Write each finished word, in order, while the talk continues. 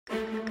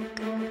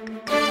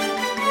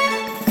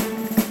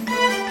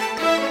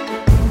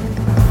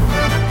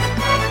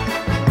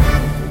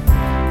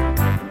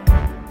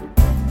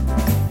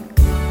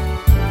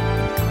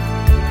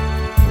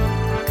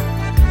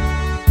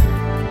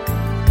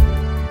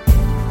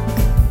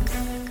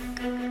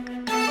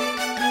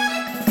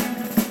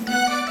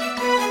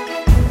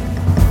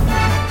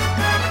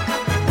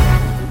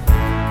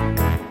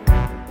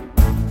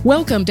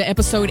Welcome to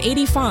episode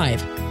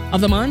 85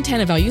 of the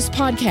Montana Values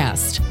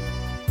Podcast.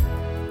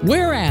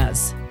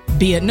 Whereas,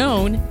 be it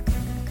known,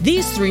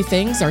 these three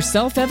things are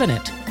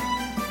self-evident.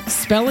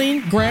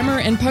 Spelling, grammar,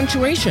 and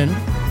punctuation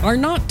are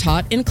not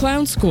taught in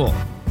clown school.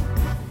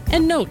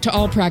 And note to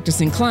all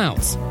practicing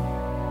clowns,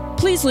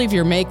 please leave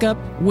your makeup,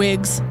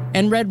 wigs,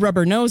 and red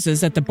rubber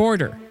noses at the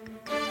border.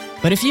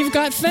 But if you've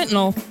got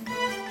fentanyl,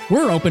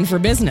 we're open for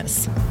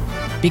business.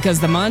 Because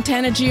the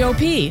Montana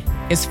GOP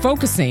is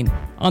focusing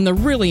on the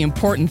really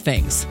important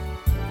things.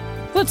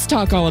 Let's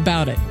talk all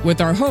about it with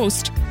our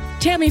host,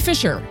 Tammy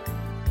Fisher.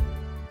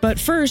 But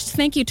first,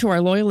 thank you to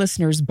our loyal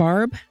listeners,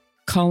 Barb,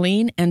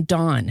 Colleen, and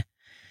Dawn.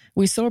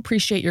 We so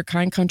appreciate your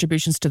kind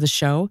contributions to the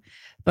show,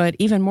 but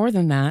even more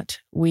than that,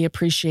 we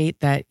appreciate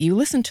that you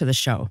listen to the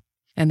show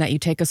and that you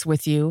take us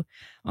with you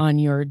on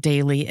your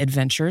daily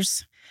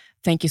adventures.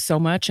 Thank you so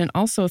much. And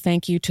also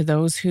thank you to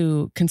those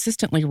who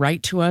consistently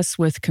write to us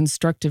with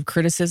constructive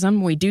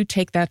criticism. We do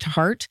take that to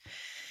heart.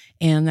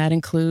 And that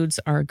includes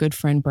our good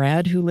friend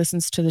Brad, who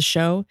listens to the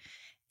show,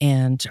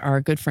 and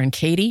our good friend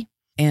Katie,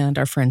 and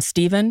our friend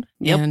Steven,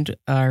 and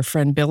our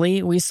friend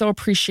Billy. We so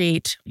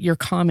appreciate your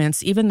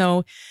comments, even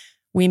though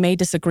we may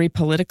disagree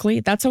politically.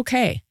 That's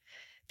okay,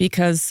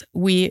 because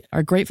we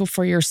are grateful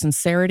for your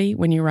sincerity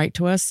when you write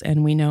to us,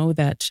 and we know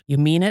that you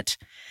mean it,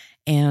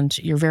 and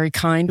you're very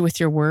kind with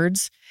your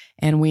words,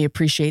 and we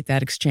appreciate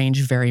that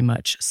exchange very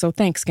much. So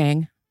thanks,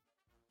 gang.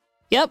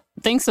 Yep,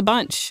 thanks a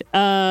bunch.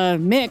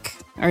 Mick,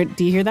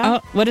 do you hear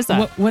that? What is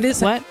that? What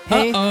is what?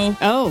 Hey.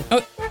 Oh.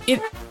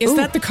 Is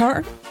that the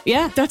car?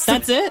 Yeah, that's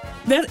it.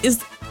 That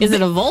is. Is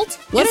it a Volt?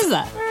 What is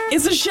that?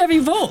 It's a Chevy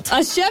Volt.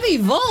 A Chevy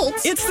Volt?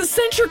 It's the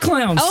Centra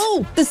Clowns.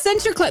 Oh, the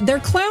Centra Clown. Their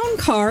clown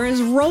car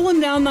is rolling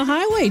down the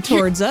highway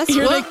towards us.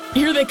 Here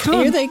they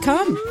come. Here they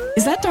come.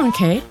 Is that Don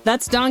K?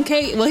 That's Don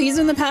K. Well, he's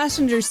in the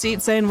passenger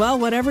seat saying, well,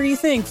 whatever you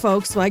think,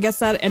 folks. Well, I guess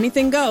that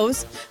anything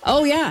goes.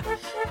 Oh, yeah.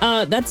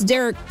 That's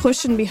Derek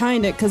pushing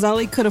behind it because all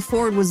he could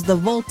afford was the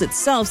Volt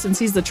itself since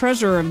he's the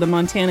treasurer of the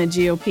Montana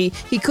GOP.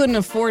 He couldn't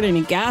afford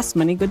any gas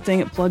money. Good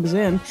thing it plugs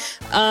in.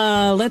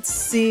 Let's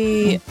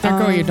see. There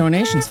go your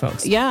donations,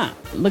 folks. Yeah.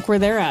 Look where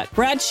they're at.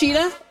 Brad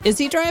Sheeta, is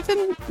he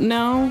driving?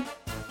 No.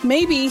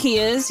 Maybe he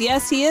is.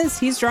 Yes, he is.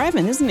 He's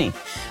driving, isn't he?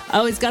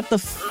 Oh, he's got the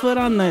foot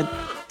on the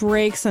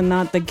brakes and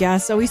not the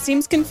gas. So he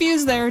seems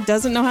confused there.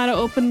 Doesn't know how to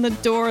open the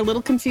door. A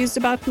little confused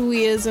about who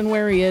he is and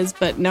where he is.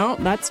 But no,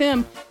 that's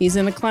him. He's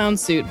in a clown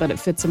suit, but it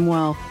fits him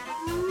well.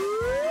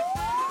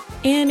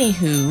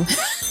 Anywho.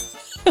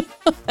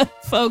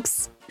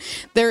 Folks,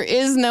 there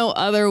is no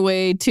other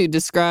way to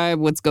describe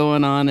what's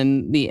going on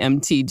in the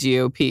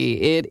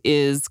MTGOP. It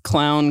is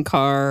Clown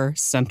Car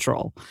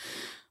Central.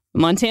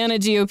 Montana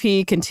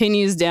GOP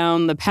continues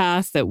down the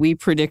path that we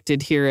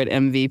predicted here at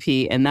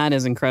MVP, and that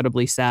is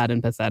incredibly sad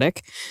and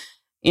pathetic.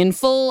 In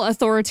full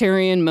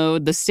authoritarian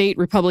mode, the state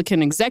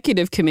Republican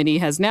Executive Committee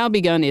has now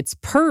begun its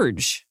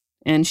purge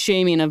and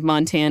shaming of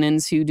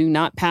Montanans who do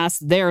not pass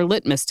their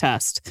litmus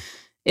test.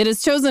 It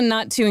has chosen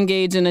not to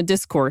engage in a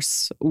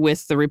discourse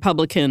with the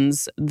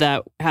Republicans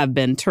that have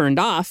been turned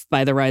off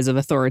by the rise of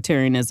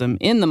authoritarianism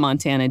in the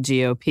Montana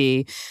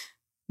GOP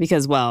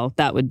because, well,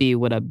 that would be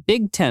what a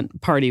big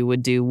tent party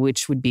would do,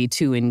 which would be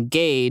to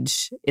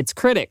engage its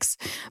critics.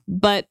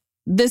 But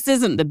this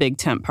isn't the big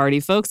tent party,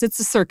 folks. It's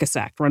a circus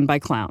act run by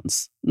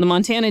clowns. The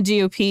Montana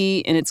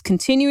GOP, in its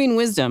continuing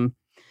wisdom,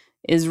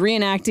 is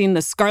reenacting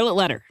the Scarlet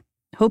Letter,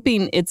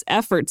 hoping its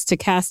efforts to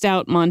cast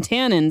out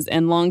Montanans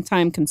and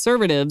longtime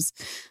conservatives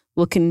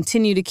will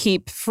continue to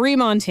keep free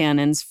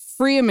Montanans,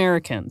 free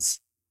Americans,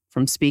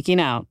 from speaking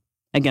out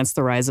against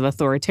the rise of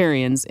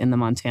authoritarians in the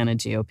Montana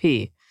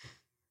GOP.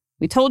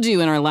 We told you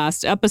in our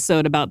last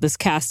episode about this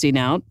casting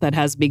out that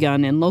has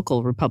begun in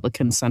local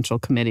Republican Central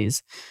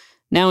Committees.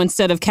 Now,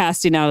 instead of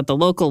casting out at the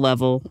local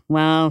level,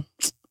 well,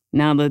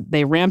 now that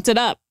they ramped it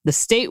up, the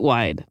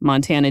statewide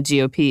Montana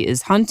GOP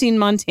is hunting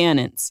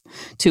Montanans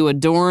to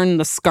adorn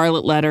the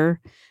Scarlet Letter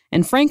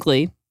and,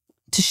 frankly,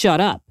 to shut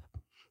up.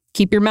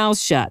 Keep your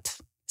mouths shut.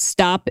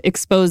 Stop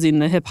exposing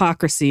the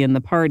hypocrisy in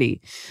the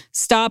party.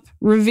 Stop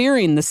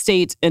revering the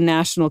state and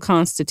national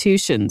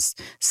constitutions.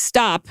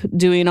 Stop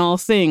doing all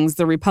things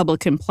the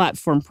Republican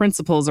platform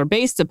principles are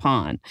based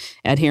upon,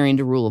 adhering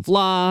to rule of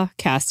law,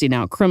 casting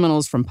out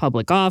criminals from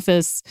public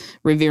office,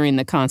 revering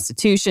the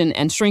Constitution,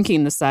 and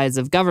shrinking the size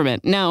of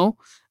government. No,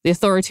 the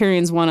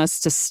authoritarians want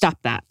us to stop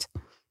that.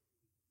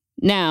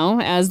 Now,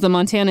 as the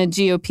Montana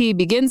GOP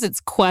begins its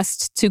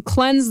quest to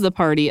cleanse the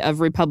party of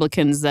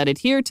Republicans that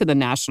adhere to the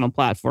national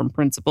platform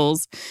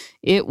principles,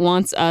 it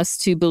wants us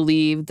to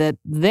believe that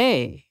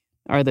they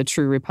are the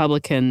true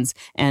Republicans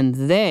and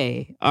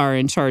they are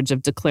in charge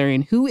of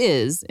declaring who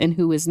is and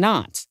who is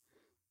not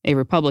a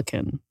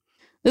Republican.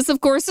 This,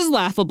 of course, is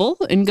laughable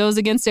and goes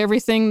against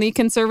everything the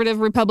conservative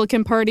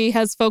Republican Party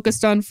has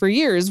focused on for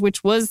years,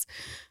 which was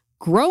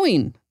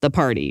growing the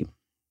party.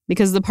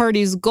 Because the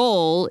party's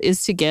goal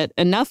is to get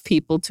enough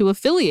people to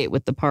affiliate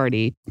with the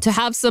party, to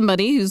have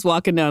somebody who's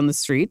walking down the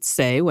street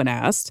say, when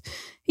asked,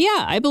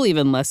 yeah, I believe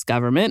in less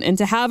government, and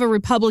to have a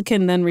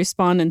Republican then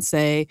respond and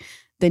say,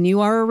 then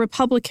you are a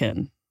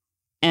Republican,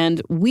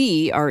 and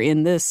we are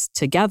in this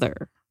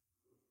together.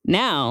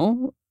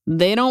 Now,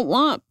 they don't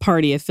want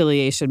party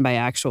affiliation by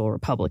actual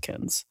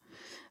Republicans.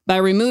 By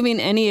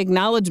removing any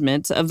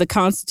acknowledgement of the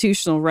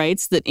constitutional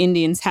rights that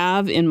Indians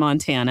have in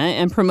Montana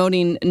and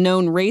promoting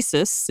known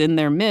racists in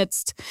their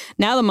midst,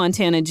 now the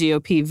Montana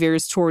GOP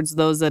veers towards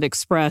those that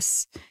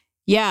express,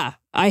 yeah,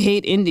 I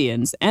hate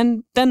Indians.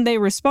 And then they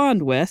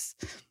respond with,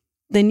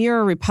 then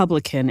you're a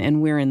Republican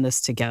and we're in this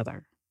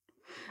together.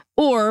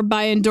 Or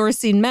by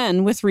endorsing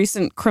men with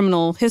recent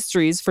criminal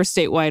histories for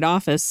statewide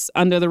office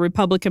under the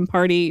Republican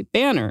Party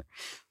banner.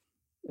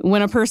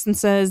 When a person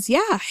says,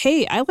 yeah,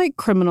 hey, I like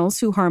criminals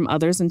who harm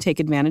others and take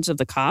advantage of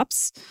the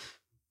cops,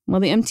 well,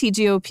 the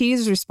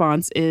MTGOP's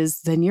response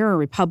is, then you're a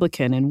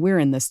Republican and we're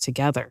in this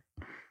together.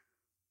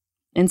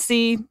 And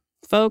see,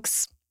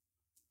 folks,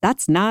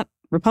 that's not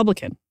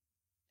Republican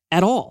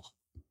at all.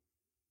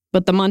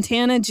 But the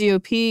Montana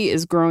GOP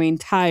is growing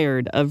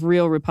tired of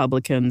real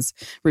Republicans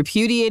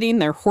repudiating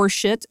their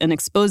horseshit and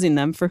exposing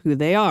them for who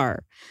they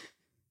are.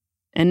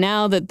 And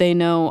now that they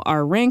know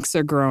our ranks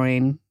are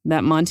growing,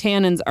 that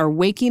Montanans are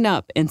waking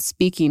up and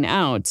speaking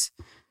out,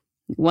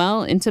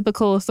 well, in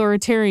typical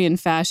authoritarian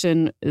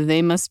fashion,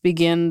 they must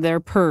begin their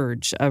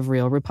purge of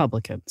real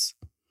Republicans.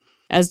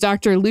 As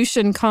Dr.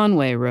 Lucian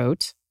Conway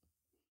wrote,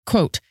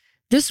 quote,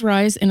 this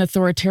rise in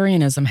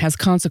authoritarianism has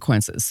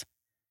consequences.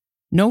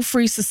 No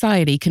free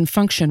society can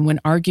function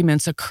when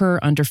arguments occur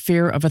under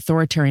fear of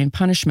authoritarian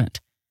punishment.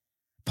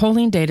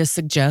 Polling data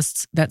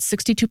suggests that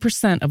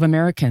 62% of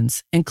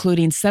Americans,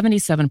 including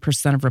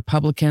 77% of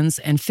Republicans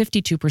and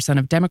 52%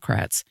 of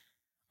Democrats,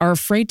 are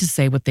afraid to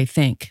say what they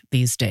think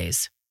these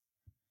days.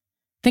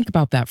 Think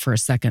about that for a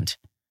second.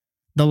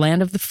 The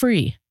land of the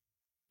free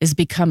is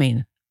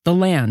becoming the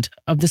land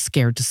of the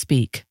scared to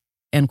speak,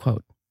 end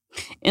quote.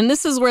 And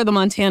this is where the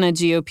Montana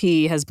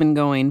GOP has been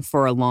going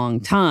for a long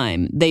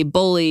time. They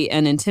bully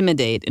and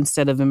intimidate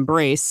instead of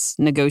embrace,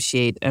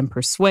 negotiate, and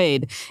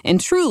persuade.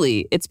 And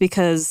truly, it's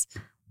because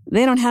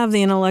they don't have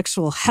the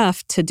intellectual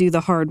heft to do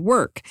the hard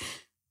work,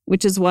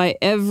 which is why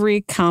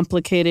every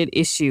complicated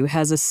issue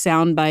has a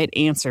soundbite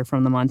answer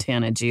from the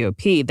Montana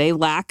GOP. They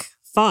lack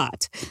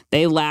thought,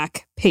 they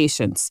lack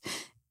patience,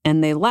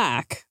 and they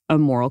lack a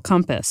moral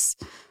compass.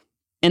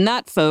 And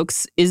that,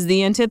 folks, is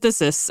the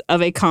antithesis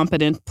of a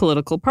competent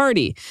political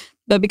party.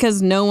 But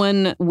because no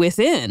one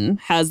within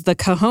has the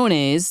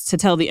cojones to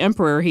tell the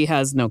emperor he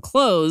has no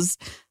clothes,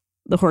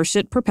 the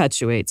horseshit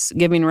perpetuates,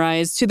 giving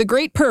rise to the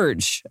great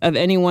purge of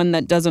anyone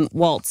that doesn't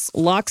waltz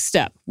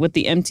lockstep with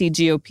the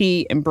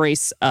MTGOP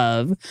embrace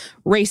of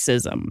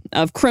racism,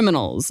 of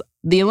criminals,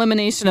 the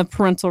elimination of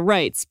parental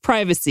rights,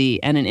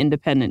 privacy, and an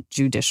independent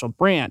judicial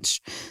branch.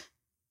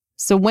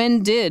 So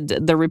when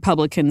did the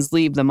Republicans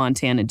leave the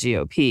Montana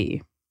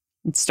GOP?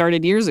 It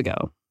started years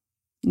ago.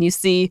 You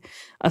see,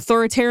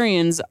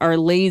 authoritarians are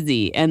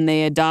lazy and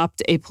they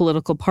adopt a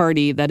political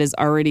party that is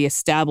already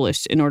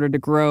established in order to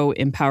grow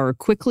in power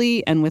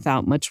quickly and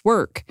without much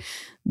work.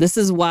 This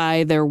is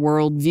why their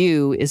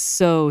worldview is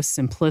so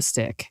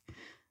simplistic.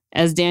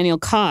 As Daniel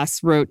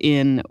Koss wrote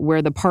in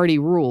Where the Party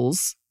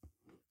Rules,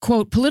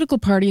 quote, political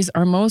parties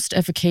are most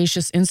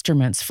efficacious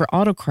instruments for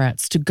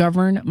autocrats to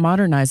govern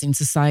modernizing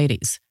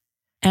societies.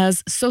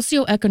 As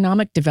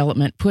socioeconomic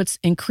development puts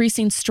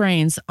increasing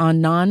strains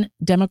on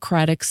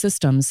non-democratic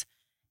systems,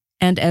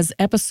 and as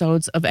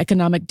episodes of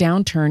economic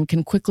downturn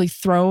can quickly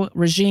throw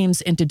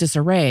regimes into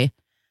disarray,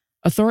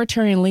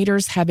 authoritarian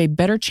leaders have a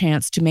better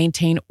chance to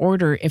maintain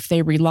order if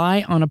they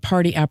rely on a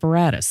party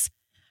apparatus,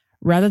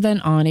 rather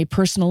than on a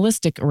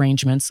personalistic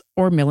arrangements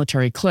or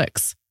military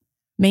cliques.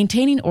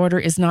 Maintaining order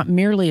is not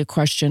merely a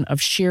question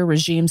of sheer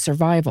regime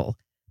survival,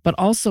 but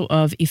also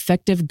of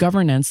effective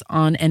governance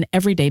on an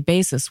everyday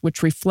basis,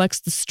 which reflects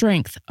the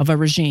strength of a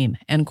regime,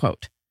 end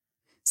quote.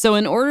 So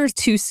in order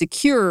to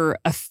secure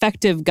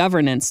effective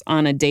governance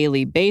on a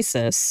daily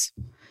basis,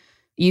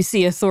 you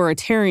see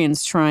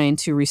authoritarians trying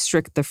to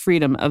restrict the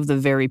freedom of the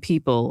very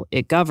people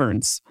it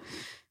governs.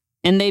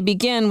 And they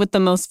begin with the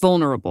most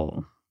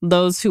vulnerable,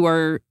 those who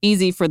are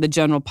easy for the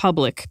general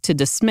public to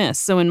dismiss.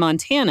 So in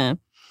Montana,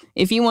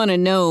 if you want to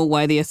know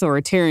why the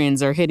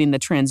authoritarians are hitting the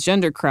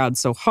transgender crowd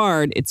so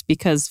hard, it's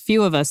because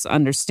few of us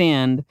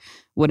understand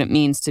what it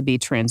means to be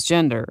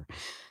transgender.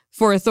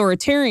 For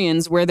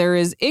authoritarians, where there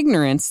is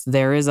ignorance,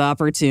 there is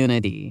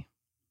opportunity.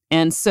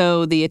 And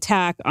so the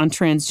attack on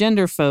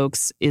transgender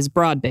folks is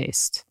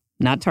broad-based,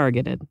 not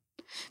targeted,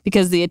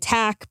 because the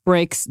attack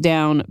breaks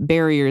down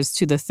barriers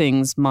to the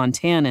things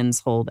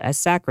Montanans hold as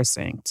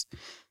sacrosanct: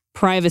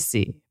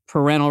 privacy,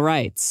 parental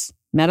rights,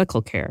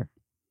 medical care.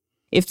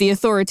 If the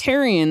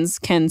authoritarians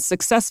can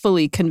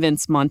successfully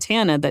convince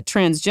Montana that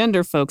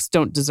transgender folks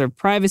don't deserve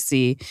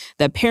privacy,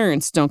 that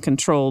parents don't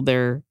control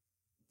their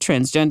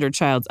transgender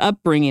child's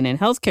upbringing and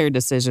healthcare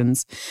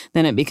decisions,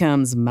 then it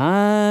becomes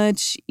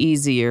much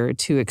easier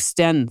to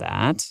extend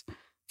that,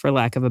 for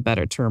lack of a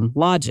better term,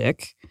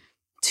 logic,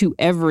 to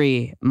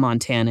every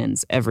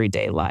Montanan's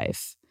everyday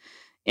life.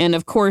 And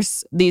of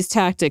course, these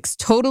tactics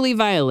totally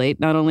violate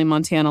not only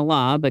Montana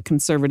law, but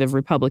conservative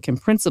Republican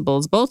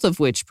principles, both of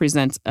which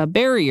present a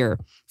barrier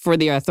for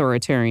the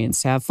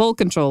authoritarians to have full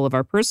control of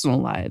our personal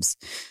lives.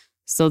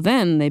 So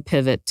then they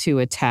pivot to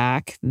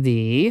attack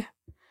the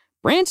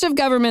branch of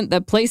government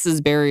that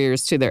places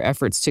barriers to their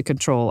efforts to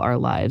control our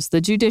lives,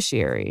 the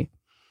judiciary.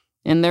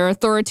 And their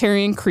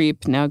authoritarian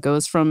creep now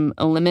goes from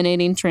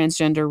eliminating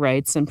transgender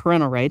rights and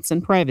parental rights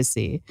and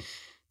privacy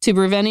to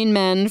preventing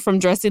men from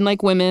dressing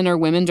like women or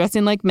women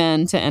dressing like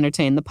men to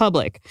entertain the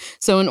public.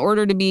 So in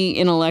order to be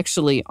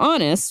intellectually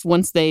honest,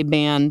 once they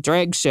ban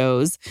drag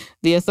shows,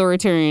 the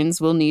authoritarians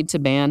will need to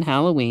ban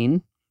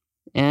Halloween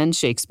and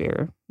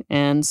Shakespeare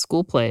and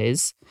school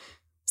plays.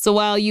 So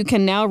while you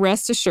can now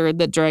rest assured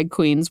that drag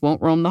queens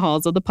won't roam the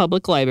halls of the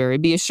public library,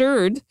 be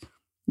assured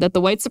that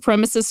the white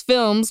supremacist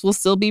films will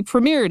still be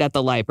premiered at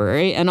the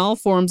library and all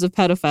forms of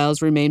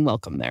pedophiles remain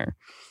welcome there.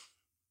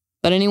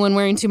 But anyone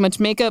wearing too much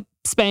makeup,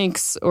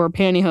 Spanx, or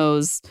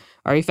pantyhose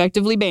are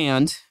effectively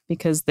banned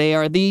because they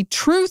are the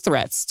true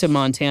threats to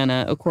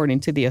Montana, according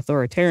to the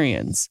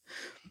authoritarians.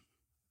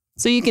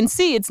 So you can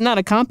see it's not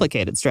a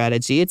complicated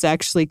strategy. It's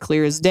actually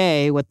clear as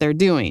day what they're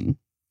doing.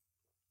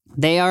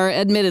 They are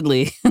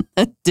admittedly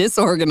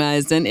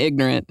disorganized and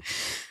ignorant.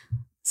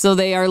 So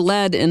they are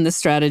led in the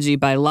strategy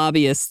by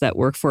lobbyists that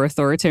work for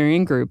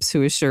authoritarian groups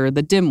who assure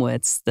the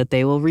dimwits that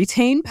they will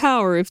retain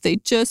power if they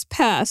just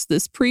pass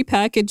this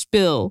prepackaged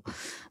bill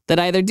that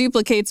either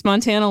duplicates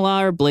Montana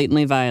law or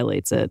blatantly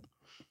violates it.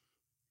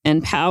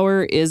 And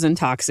power is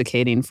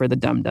intoxicating for the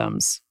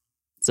dum-dums.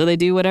 So they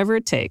do whatever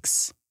it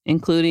takes,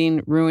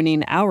 including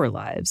ruining our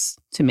lives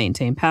to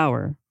maintain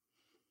power.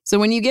 So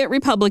when you get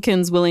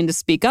Republicans willing to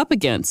speak up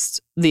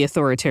against the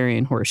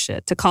authoritarian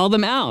horseshit, to call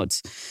them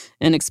out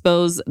and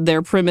expose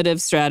their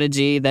primitive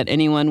strategy that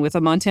anyone with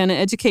a Montana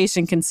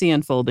education can see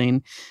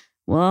unfolding,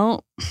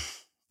 well,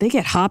 they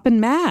get hopping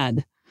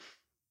mad.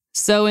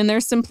 So in their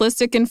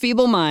simplistic and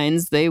feeble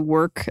minds, they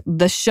work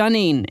the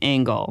shunning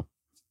angle.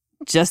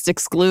 Just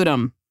exclude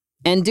them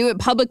and do it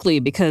publicly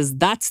because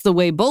that's the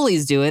way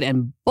bullies do it,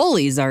 and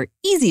bullies are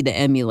easy to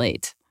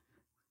emulate.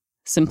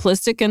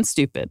 Simplistic and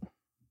stupid.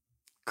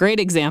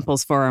 Great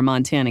examples for our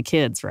Montana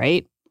kids,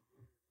 right?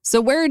 So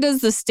where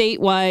does the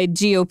statewide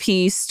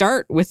GOP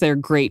start with their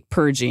great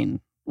purging?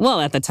 Well,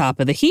 at the top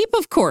of the heap,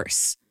 of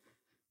course,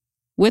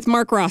 with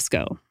Mark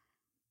Roscoe.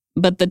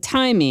 But the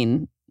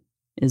timing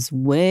is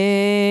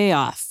way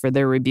off for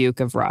their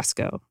rebuke of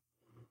Roscoe.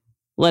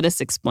 Let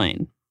us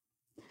explain.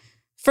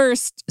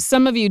 First,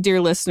 some of you, dear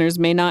listeners,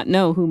 may not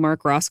know who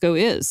Mark Roscoe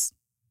is.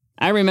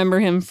 I remember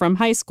him from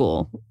high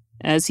school,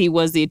 as he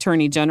was the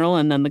attorney general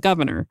and then the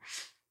governor.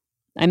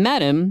 I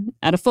met him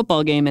at a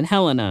football game in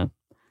Helena.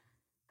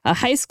 A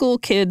high school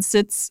kid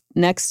sits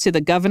next to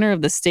the governor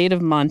of the state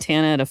of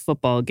Montana at a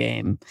football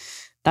game.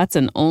 That's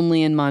an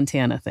only in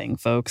Montana thing,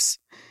 folks.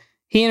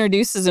 He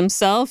introduces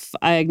himself.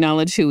 I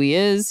acknowledge who he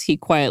is. He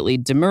quietly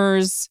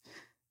demurs,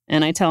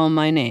 and I tell him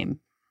my name.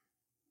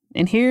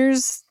 And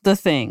here's the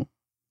thing.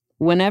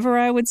 Whenever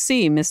I would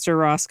see Mr.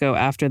 Roscoe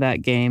after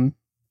that game,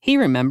 he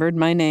remembered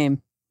my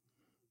name.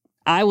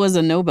 I was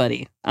a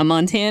nobody, a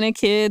Montana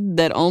kid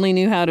that only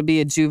knew how to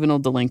be a juvenile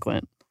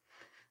delinquent.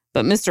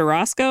 But Mr.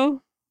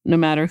 Roscoe, no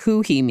matter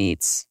who he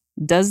meets,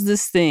 does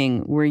this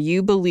thing where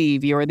you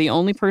believe you're the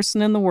only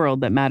person in the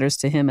world that matters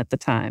to him at the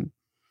time.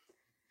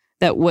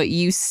 That what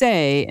you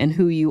say and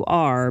who you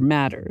are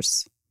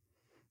matters.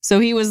 So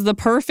he was the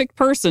perfect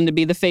person to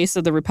be the face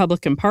of the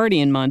Republican Party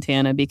in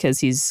Montana because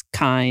he's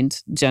kind,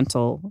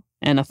 gentle,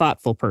 and a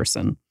thoughtful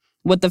person.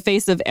 What the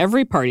face of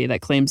every party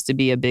that claims to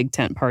be a big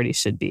tent party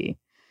should be.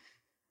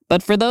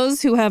 But for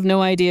those who have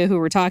no idea who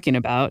we're talking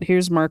about,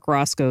 here's Mark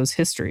Roscoe's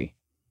history.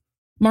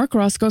 Mark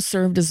Roscoe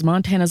served as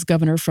Montana's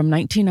governor from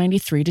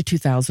 1993 to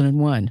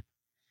 2001.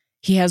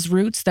 He has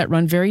roots that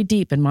run very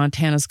deep in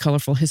Montana's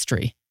colorful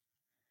history.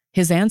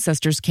 His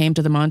ancestors came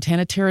to the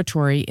Montana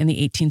Territory in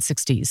the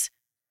 1860s.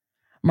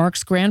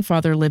 Mark's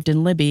grandfather lived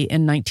in Libby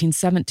in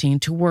 1917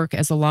 to work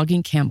as a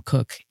logging camp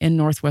cook in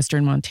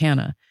northwestern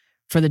Montana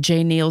for the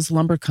J. Neal's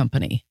Lumber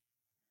Company.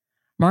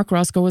 Mark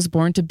Roscoe was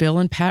born to Bill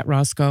and Pat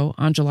Roscoe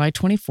on July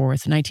 24,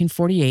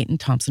 1948 in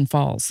Thompson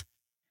Falls.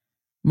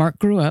 Mark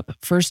grew up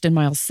first in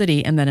Miles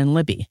City and then in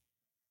Libby.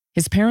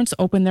 His parents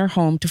opened their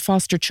home to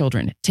foster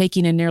children,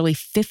 taking in nearly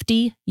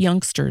 50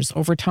 youngsters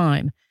over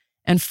time,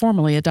 and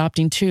formally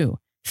adopting 2,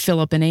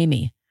 Philip and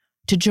Amy,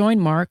 to join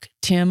Mark,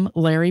 Tim,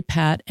 Larry,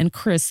 Pat, and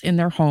Chris in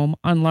their home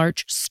on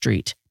Larch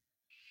Street.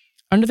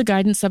 Under the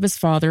guidance of his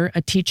father,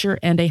 a teacher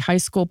and a high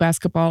school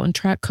basketball and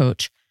track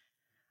coach,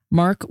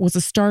 Mark was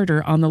a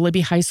starter on the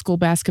Libby High School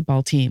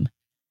basketball team.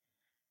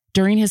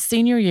 During his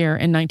senior year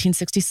in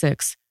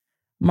 1966,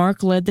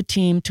 Mark led the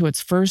team to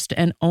its first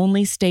and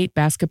only state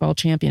basketball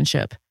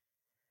championship.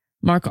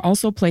 Mark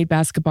also played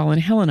basketball in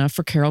Helena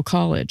for Carroll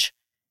College.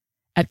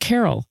 At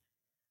Carroll,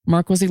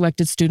 Mark was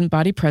elected student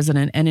body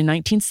president and in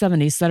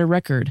 1970 set a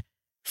record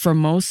for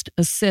most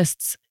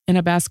assists in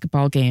a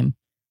basketball game,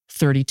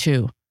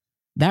 32.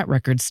 That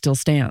record still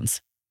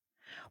stands.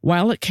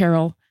 While at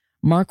Carroll,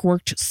 Mark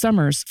worked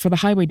summers for the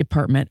Highway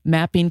Department,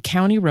 mapping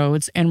county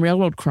roads and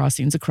railroad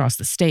crossings across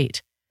the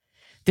state.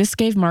 This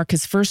gave Mark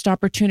his first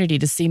opportunity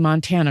to see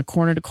Montana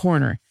corner to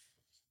corner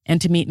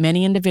and to meet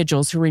many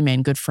individuals who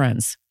remain good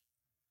friends.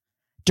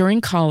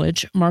 During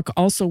college, Mark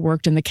also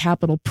worked in the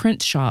Capitol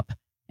print shop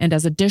and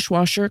as a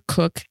dishwasher,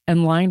 cook,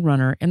 and line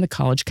runner in the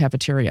college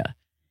cafeteria.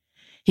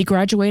 He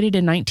graduated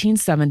in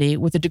 1970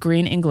 with a degree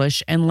in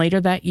English and later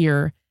that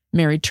year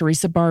married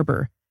Teresa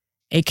Barber,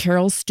 a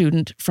Carroll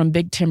student from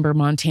Big Timber,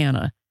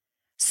 Montana.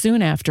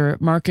 Soon after,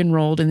 Mark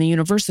enrolled in the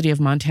University of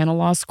Montana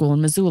Law School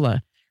in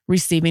Missoula,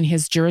 receiving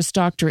his Juris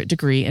Doctorate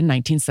degree in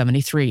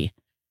 1973.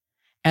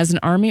 As an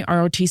Army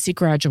ROTC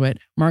graduate,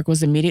 Mark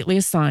was immediately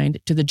assigned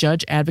to the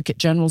Judge Advocate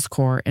General's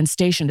Corps and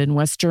stationed in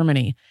West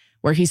Germany,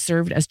 where he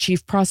served as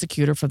chief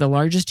prosecutor for the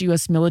largest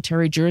U.S.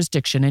 military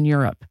jurisdiction in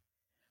Europe.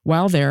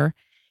 While there,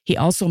 he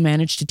also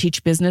managed to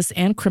teach business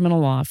and criminal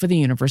law for the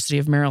University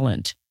of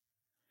Maryland.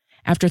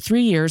 After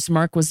 3 years,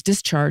 Mark was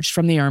discharged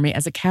from the Army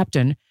as a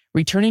captain,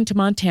 returning to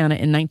Montana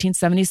in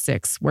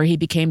 1976, where he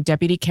became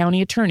deputy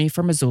county attorney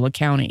for Missoula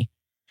County.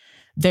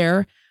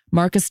 There,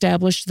 Mark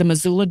established the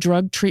Missoula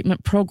Drug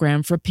Treatment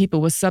Program for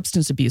people with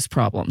substance abuse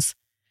problems.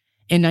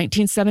 In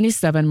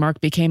 1977, Mark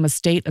became a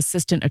state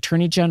assistant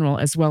attorney general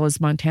as well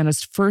as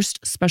Montana's first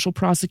special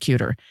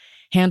prosecutor,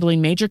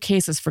 handling major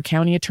cases for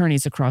county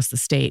attorneys across the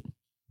state.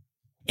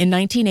 In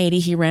 1980,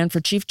 he ran for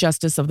Chief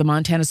Justice of the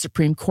Montana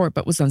Supreme Court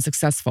but was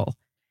unsuccessful.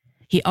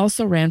 He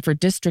also ran for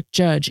district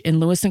judge in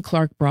Lewis and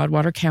Clark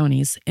Broadwater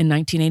counties in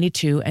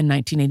 1982 and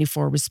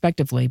 1984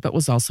 respectively, but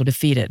was also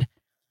defeated.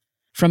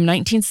 From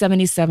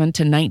 1977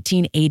 to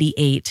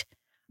 1988,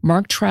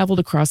 Mark traveled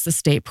across the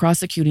state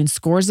prosecuting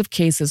scores of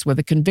cases with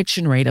a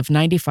conviction rate of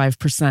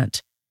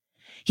 95%.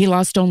 He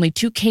lost only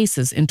 2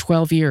 cases in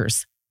 12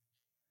 years.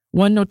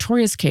 One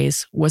notorious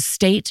case was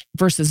State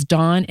versus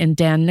Don and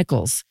Dan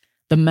Nichols,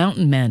 the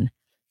Mountain Men,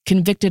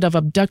 convicted of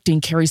abducting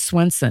Carrie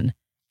Swenson,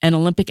 an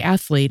Olympic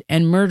athlete,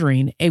 and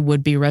murdering a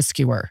would-be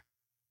rescuer.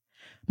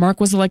 Mark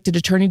was elected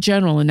Attorney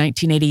General in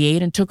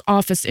 1988 and took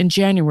office in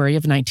January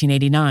of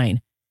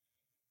 1989.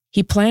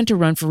 He planned to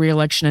run for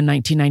re-election in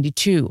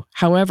 1992.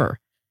 However,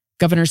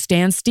 Governor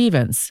Stan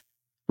Stevens,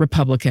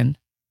 Republican,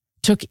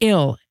 took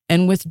ill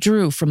and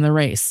withdrew from the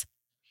race.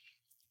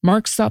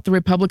 Mark sought the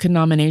Republican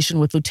nomination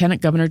with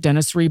Lieutenant Governor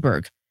Dennis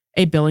Rehberg,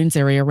 a Billings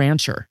area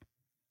rancher.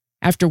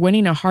 After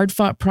winning a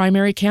hard-fought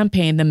primary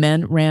campaign, the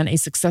men ran a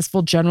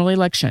successful general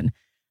election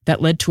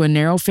that led to a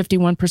narrow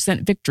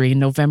 51% victory in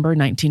November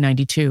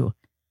 1992.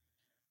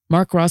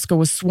 Mark Roscoe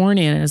was sworn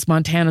in as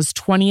Montana's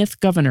 20th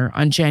governor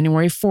on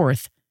January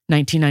 4th,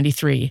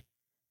 1993.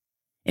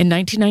 In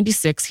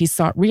 1996, he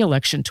sought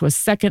re-election to a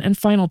second and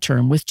final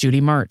term with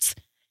Judy Martz,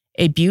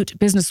 a Butte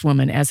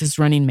businesswoman, as his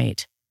running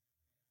mate.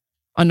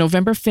 On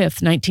November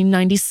 5th,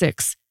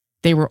 1996,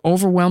 they were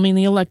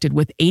overwhelmingly elected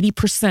with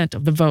 80%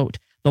 of the vote,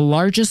 the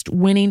largest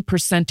winning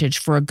percentage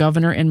for a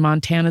governor in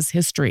Montana's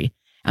history,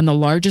 and the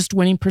largest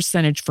winning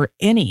percentage for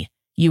any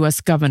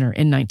U.S. governor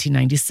in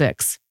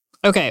 1996.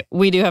 Okay,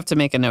 we do have to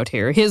make a note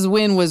here. His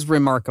win was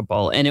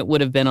remarkable, and it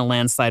would have been a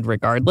landslide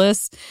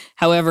regardless.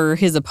 However,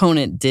 his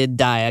opponent did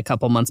die a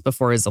couple months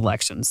before his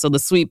election, so the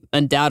sweep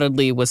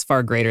undoubtedly was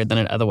far greater than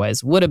it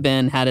otherwise would have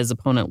been had his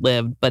opponent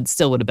lived, but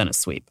still would have been a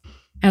sweep.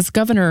 As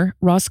governor,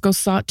 Roscoe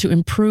sought to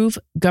improve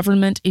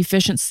government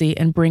efficiency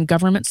and bring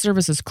government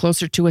services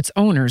closer to its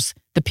owners,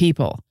 the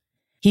people.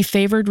 He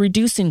favored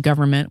reducing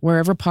government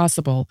wherever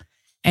possible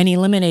and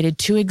eliminated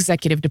 2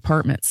 executive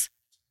departments.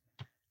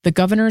 The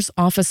governor's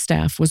office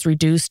staff was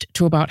reduced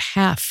to about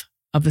half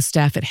of the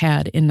staff it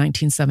had in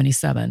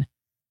 1977.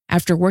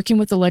 After working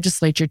with the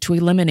legislature to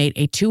eliminate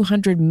a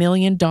 $200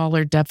 million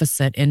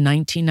deficit in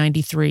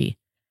 1993,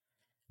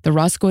 the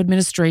Roscoe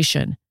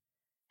administration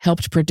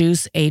helped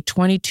produce a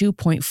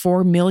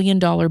 $22.4 million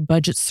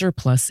budget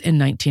surplus in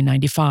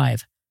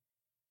 1995.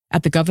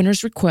 At the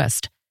governor's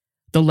request,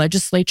 the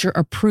legislature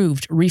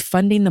approved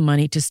refunding the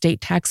money to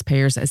state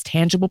taxpayers as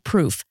tangible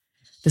proof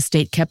the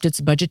state kept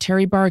its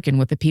budgetary bargain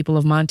with the people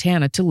of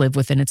Montana to live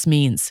within its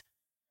means.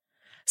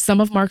 Some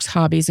of Mark's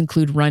hobbies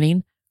include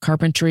running,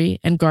 carpentry,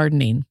 and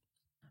gardening.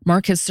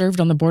 Mark has served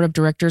on the board of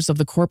directors of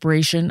the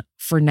Corporation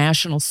for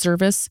National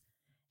Service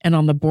and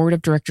on the board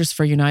of directors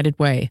for United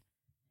Way.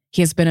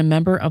 He has been a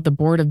member of the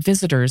board of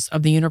visitors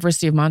of the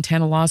University of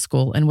Montana Law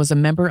School and was a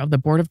member of the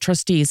board of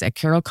trustees at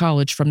Carroll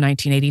College from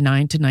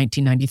 1989 to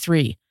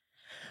 1993.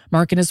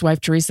 Mark and his wife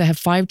Teresa have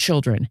 5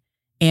 children: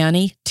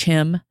 Annie,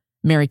 Tim,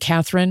 Mary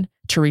Catherine,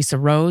 Teresa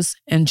Rose,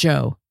 and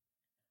Joe.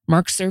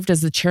 Mark served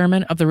as the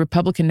chairman of the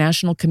Republican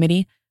National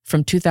Committee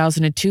from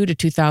 2002 to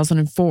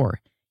 2004.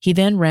 He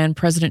then ran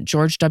President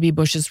George W.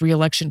 Bush's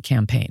re-election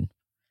campaign.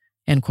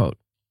 End quote.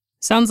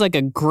 Sounds like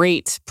a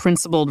great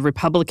principled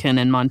Republican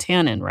and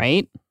Montanan,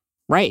 right?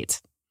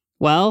 Right.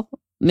 Well,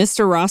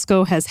 Mr.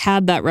 Roscoe has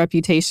had that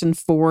reputation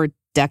for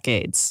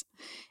decades,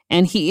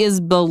 and he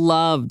is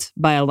beloved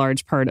by a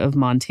large part of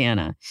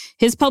Montana.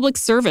 His public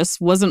service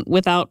wasn't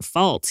without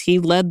fault. He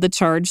led the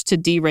charge to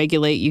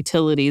deregulate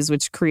utilities,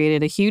 which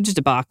created a huge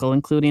debacle,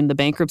 including the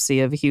bankruptcy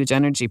of a huge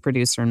energy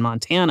producer in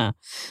Montana.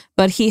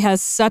 But he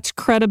has such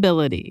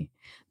credibility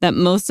that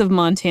most of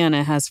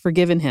Montana has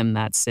forgiven him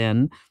that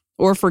sin,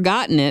 or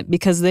forgotten it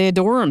because they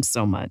adore him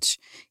so much.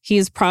 He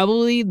is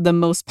probably the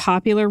most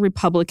popular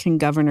Republican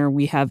governor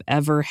we have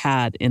ever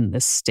had in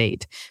this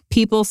state.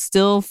 People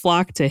still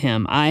flock to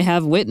him. I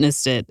have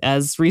witnessed it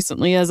as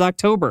recently as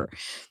October.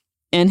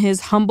 And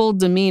his humble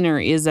demeanor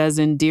is as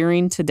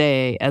endearing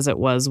today as it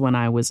was when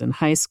I was in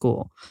high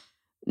school.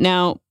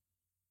 Now,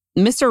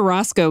 Mr.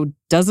 Roscoe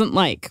doesn't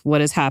like what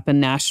has happened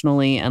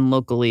nationally and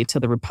locally to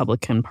the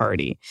Republican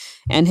Party,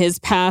 and his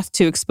path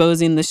to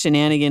exposing the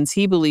shenanigans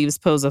he believes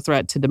pose a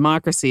threat to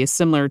democracy is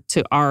similar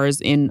to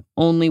ours in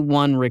only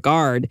one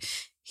regard.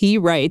 He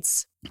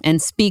writes and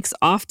speaks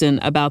often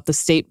about the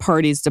state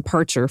party's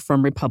departure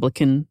from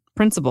Republican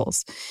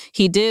principles.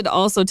 He did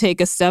also take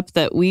a step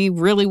that we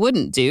really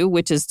wouldn't do,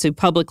 which is to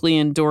publicly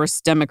endorse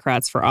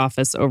Democrats for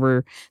office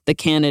over the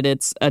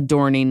candidates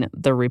adorning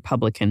the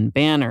Republican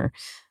banner.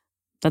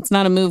 That's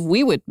not a move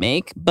we would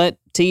make, but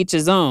to each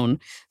his own.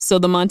 So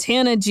the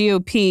Montana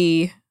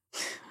GOP,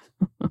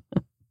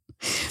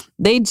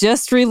 they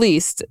just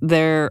released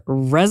their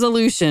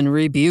resolution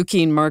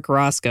rebuking Mark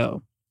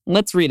Roscoe.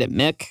 Let's read it,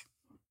 Mick.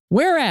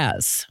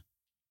 Whereas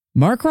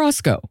Mark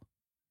Roscoe,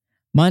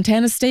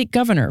 Montana State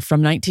Governor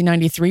from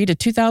 1993 to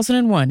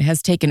 2001,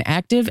 has taken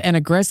active and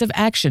aggressive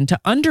action to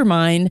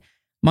undermine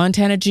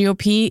Montana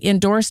GOP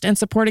endorsed and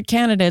supported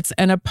candidates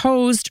and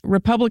opposed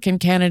Republican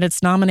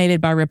candidates nominated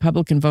by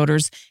Republican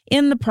voters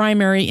in the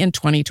primary in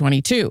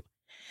 2022.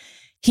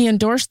 He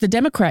endorsed the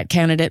Democrat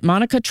candidate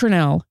Monica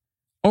Tranel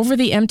over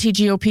the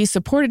MTGOP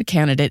supported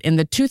candidate in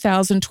the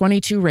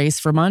 2022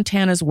 race for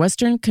Montana's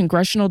Western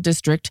Congressional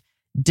District,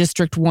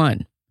 District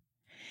 1.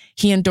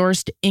 He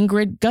endorsed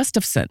Ingrid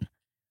Gustafson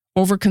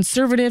over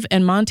conservative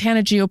and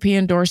Montana GOP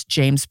endorsed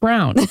James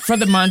Brown for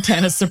the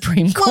Montana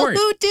Supreme Court.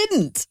 Well, who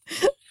didn't?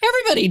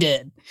 Everybody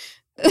did.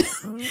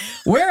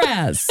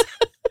 Whereas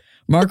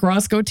Mark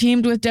Roscoe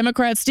teamed with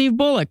Democrat Steve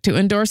Bullock to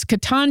endorse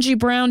Ketanji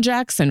Brown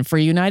Jackson for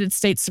United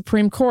States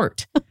Supreme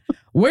Court.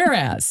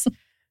 Whereas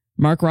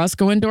Mark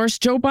Roscoe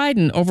endorsed Joe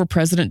Biden over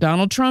President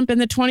Donald Trump in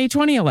the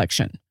 2020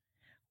 election.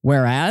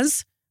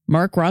 Whereas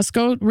Mark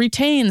Roscoe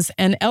retains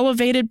an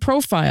elevated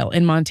profile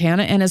in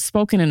Montana and has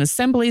spoken in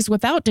assemblies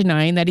without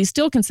denying that he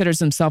still considers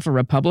himself a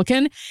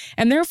Republican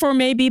and therefore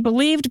may be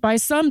believed by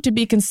some to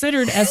be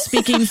considered as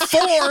speaking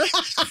for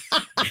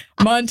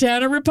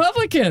Montana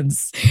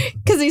Republicans.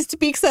 Because he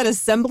speaks at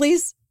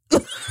assemblies?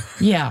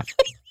 Yeah.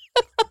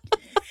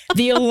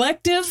 The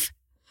elective...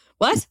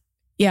 What?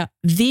 Yeah.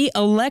 The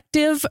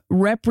elective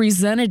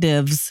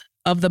representatives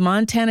of the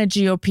Montana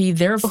GOP,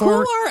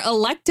 therefore... Who are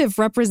elective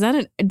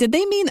representatives? Did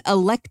they mean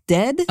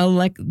elected?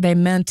 They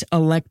meant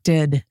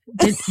elected.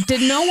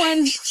 Did no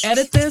one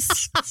edit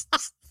this?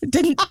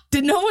 Did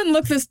no one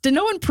look this? Did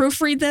no one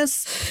proofread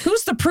this?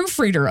 Who's the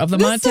proofreader of the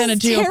Montana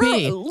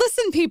GOP?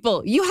 Listen,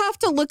 people, you have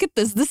to look at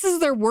this. This is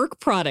their work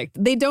product.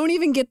 They don't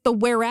even get the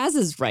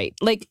whereases right.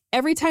 Like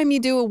every time you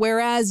do a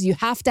whereas, you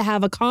have to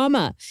have a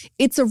comma.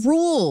 It's a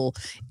rule.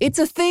 It's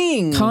a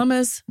thing.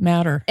 Commas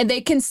matter. And they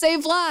can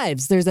save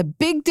lives. There's a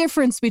big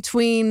difference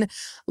between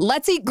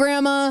let's eat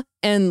grandma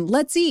and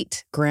let's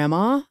eat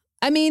grandma.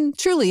 I mean,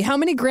 truly, how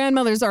many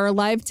grandmothers are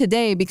alive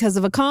today because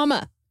of a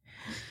comma?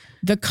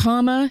 The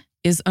comma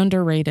is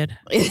underrated.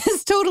 It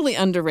is totally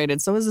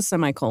underrated. So is a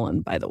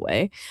semicolon, by the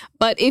way.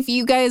 But if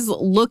you guys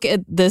look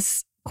at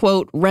this,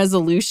 quote,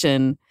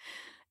 resolution,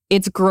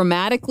 it's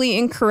grammatically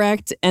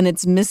incorrect and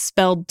it's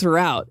misspelled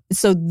throughout.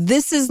 So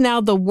this is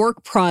now the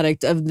work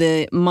product of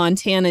the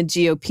Montana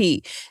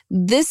GOP.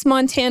 This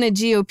Montana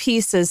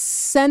GOP says,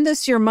 send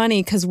us your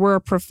money because we're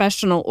a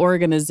professional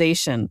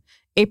organization.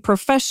 A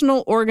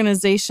professional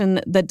organization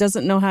that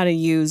doesn't know how to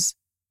use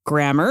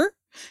grammar,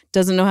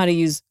 doesn't know how to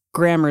use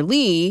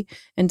Grammarly,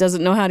 and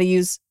doesn't know how to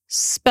use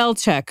spell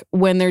check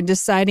when they're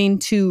deciding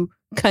to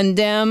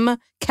condemn,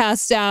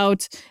 cast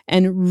out,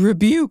 and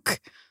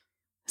rebuke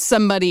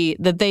somebody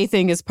that they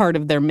think is part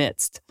of their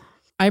midst.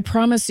 I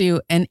promise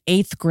you, an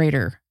 8th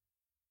grader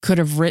could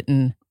have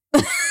written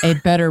a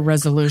better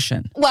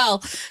resolution.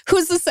 Well,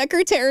 who's the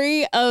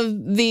secretary of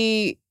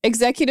the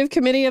executive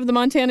committee of the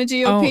Montana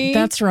GOP? Oh,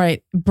 that's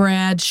right.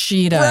 Brad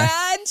Sheeta.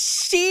 Brad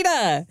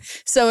Sheeta.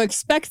 So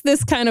expect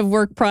this kind of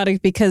work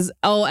product because,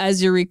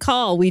 as you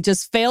recall, we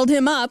just failed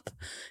him up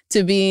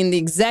to being the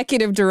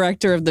executive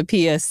director of the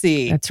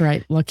PSC. That's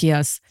right. Lucky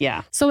us.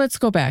 Yeah. So let's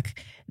go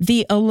back.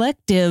 The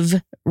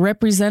elective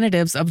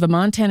representatives of the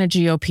Montana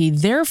GOP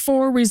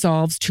therefore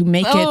resolves to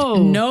make it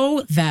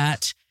know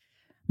that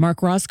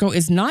Mark Roscoe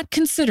is not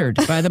considered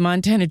by the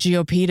Montana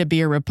GOP to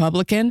be a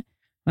Republican,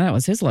 That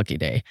was his lucky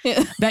day.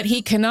 Yeah. That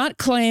he cannot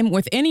claim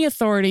with any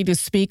authority to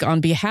speak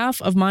on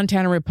behalf of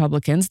Montana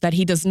Republicans, that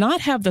he does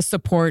not have the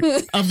support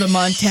of the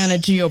Montana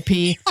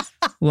GOP.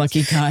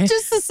 Lucky guy.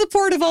 Just the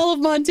support of all of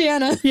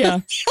Montana. Yeah.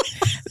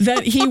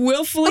 That he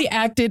willfully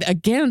acted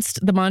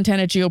against the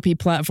Montana GOP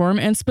platform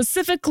and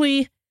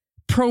specifically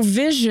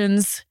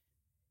provisions.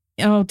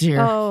 Oh, dear.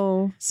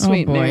 Oh,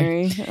 sweet boy.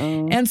 Mary.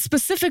 Oh. And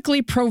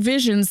specifically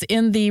provisions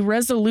in the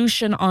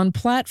resolution on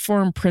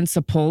platform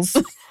principles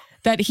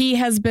that he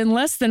has been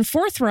less than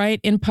forthright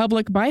in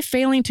public by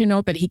failing to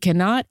note that he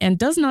cannot and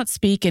does not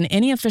speak in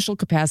any official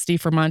capacity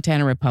for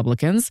Montana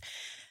Republicans,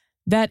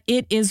 that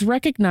it is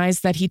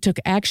recognized that he took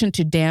action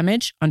to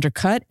damage,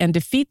 undercut, and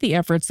defeat the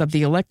efforts of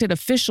the elected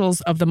officials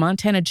of the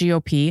Montana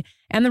GOP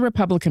and the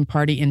Republican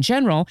Party in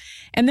general,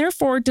 and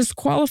therefore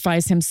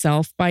disqualifies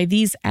himself by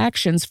these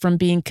actions from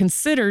being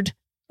considered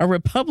a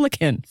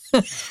Republican.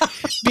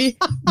 Be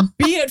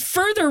it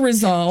further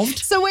resolved.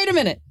 So wait a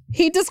minute.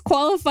 He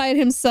disqualified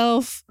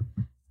himself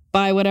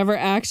by whatever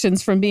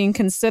actions from being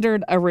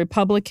considered a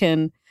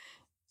Republican,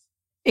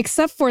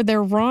 except for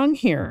they're wrong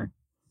here.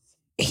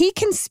 He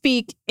can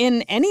speak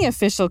in any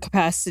official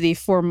capacity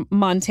for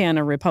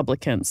Montana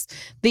Republicans.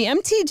 The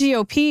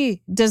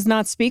MTGOP does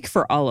not speak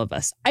for all of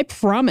us. I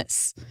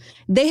promise.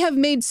 They have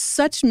made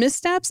such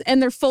missteps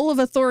and they're full of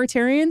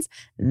authoritarians.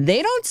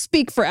 They don't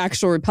speak for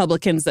actual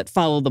Republicans that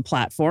follow the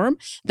platform,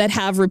 that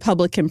have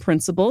Republican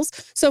principles.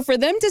 So for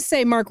them to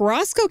say Mark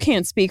Roscoe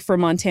can't speak for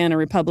Montana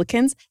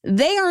Republicans,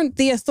 they aren't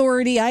the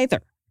authority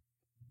either.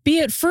 Be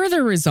it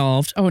further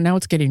resolved. Oh, now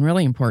it's getting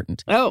really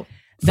important. Oh.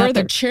 That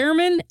the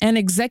chairman and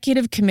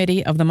executive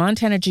committee of the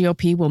Montana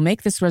GOP will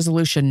make this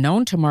resolution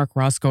known to Mark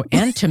Roscoe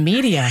and to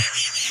media,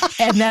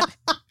 and that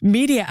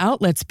media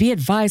outlets be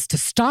advised to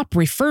stop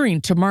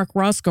referring to Mark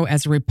Roscoe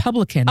as a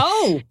Republican.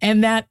 Oh.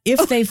 And that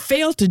if they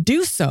fail to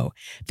do so,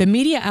 the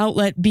media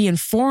outlet be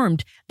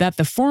informed that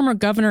the former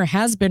governor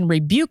has been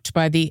rebuked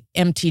by the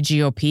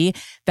MTGOP,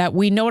 that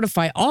we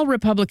notify all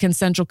Republican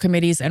Central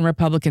Committees and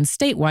Republicans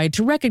statewide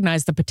to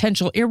recognize the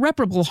potential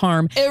irreparable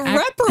harm.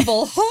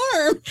 Irreparable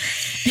harm?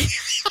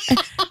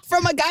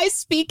 From a guy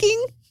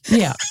speaking?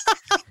 Yeah.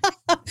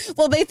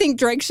 Well, they think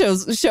drag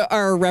shows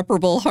are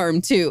irreparable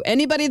harm, too.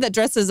 Anybody that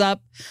dresses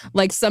up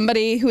like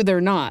somebody who they're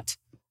not,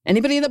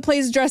 anybody that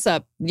plays dress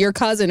up, you're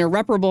causing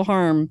irreparable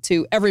harm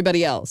to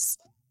everybody else.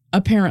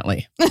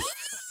 Apparently.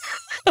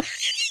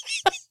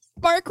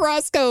 Mark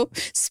Roscoe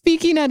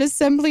speaking at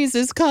assemblies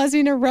is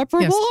causing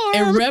irreparable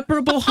harm.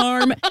 Irreparable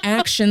harm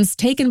actions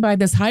taken by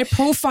this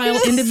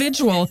high-profile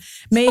individual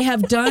may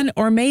have done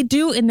or may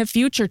do in the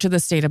future to the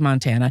state of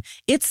Montana,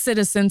 its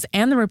citizens,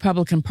 and the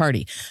Republican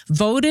Party.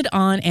 Voted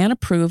on and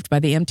approved by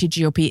the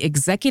MTGOP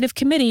Executive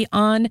Committee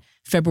on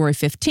February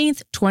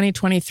 15th,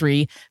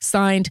 2023.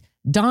 Signed,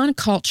 Don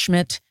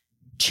Kaltschmidt,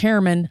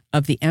 chairman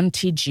of the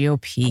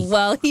MTGOP.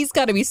 Well, he's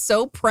got to be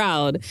so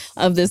proud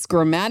of this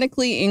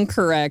grammatically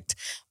incorrect,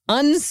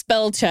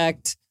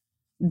 unspell-checked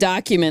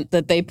document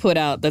that they put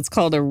out that's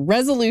called a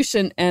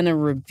resolution and a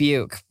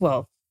rebuke.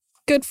 Well,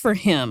 good for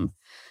him.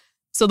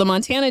 So the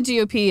Montana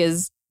GOP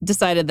has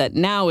decided that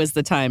now is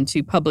the time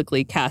to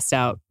publicly cast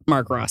out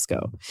Mark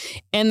Roscoe.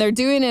 And they're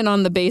doing it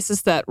on the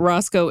basis that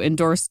Roscoe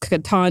endorsed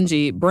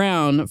Ketanji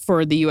Brown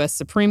for the U.S.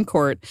 Supreme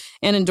Court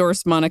and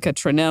endorsed Monica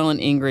Tranel and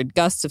Ingrid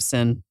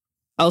Gustafson,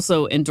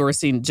 also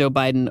endorsing Joe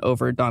Biden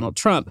over Donald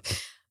Trump.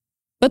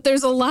 But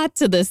there's a lot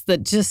to this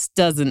that just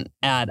doesn't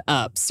add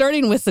up,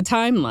 starting with the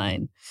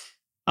timeline.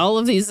 All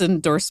of these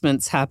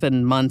endorsements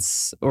happened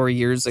months or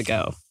years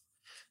ago.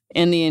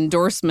 And the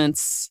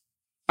endorsements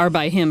are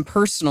by him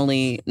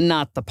personally,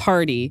 not the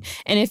party.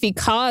 And if he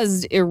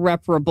caused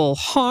irreparable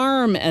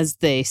harm, as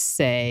they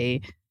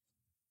say,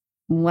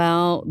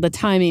 well, the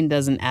timing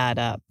doesn't add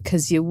up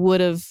because you would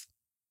have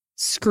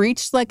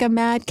screeched like a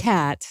mad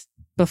cat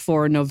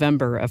before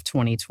November of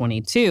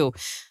 2022.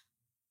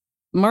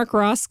 Mark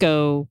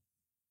Roscoe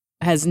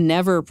has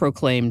never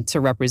proclaimed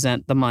to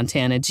represent the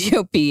Montana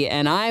GOP,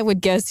 and I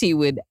would guess he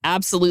would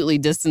absolutely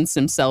distance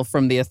himself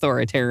from the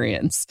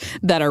authoritarians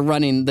that are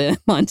running the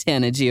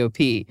Montana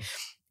GOP.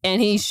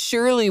 And he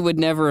surely would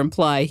never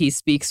imply he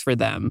speaks for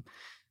them.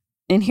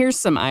 And here's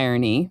some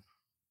irony.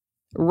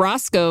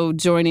 Roscoe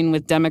joining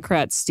with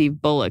Democrat Steve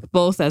Bullock,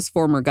 both as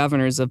former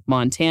governors of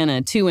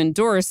Montana, to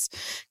endorse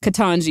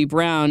Ketanji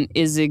Brown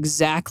is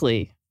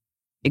exactly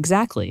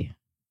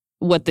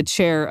what the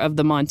chair of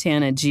the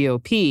Montana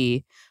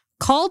GOP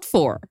called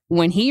for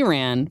when he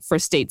ran for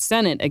state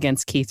senate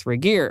against Keith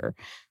Regier.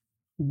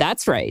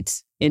 That's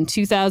right. In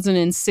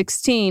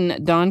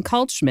 2016, Don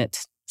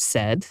Kaltschmidt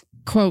said,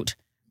 quote,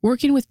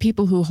 "Working with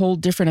people who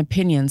hold different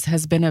opinions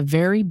has been a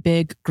very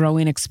big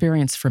growing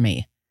experience for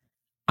me.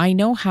 I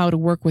know how to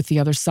work with the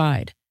other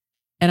side,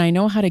 and I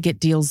know how to get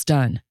deals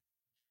done.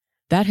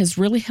 That has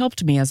really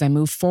helped me as I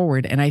move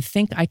forward, and I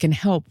think I can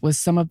help with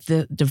some of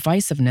the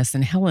divisiveness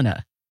in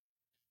Helena."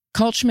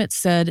 Kaltschmidt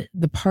said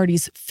the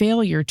party's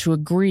failure to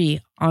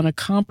agree on a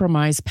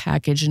compromise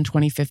package in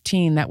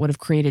 2015 that would have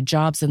created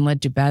jobs and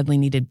led to badly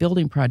needed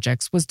building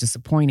projects was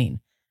disappointing.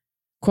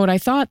 Quote, I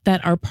thought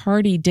that our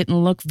party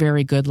didn't look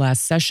very good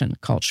last session,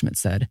 Kaltschmidt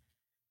said.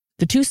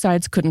 The two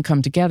sides couldn't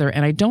come together,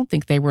 and I don't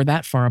think they were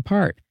that far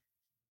apart.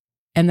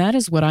 And that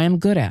is what I am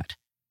good at.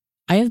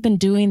 I have been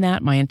doing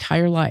that my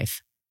entire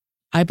life.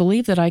 I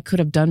believe that I could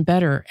have done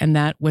better and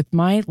that with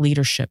my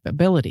leadership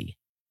ability,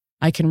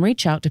 I can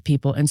reach out to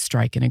people and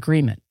strike an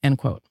agreement, end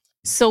quote.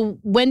 So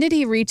when did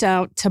he reach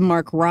out to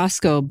Mark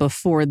Roscoe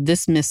before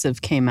this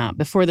missive came out,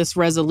 before this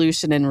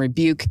resolution and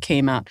rebuke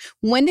came out?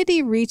 When did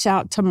he reach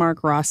out to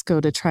Mark Roscoe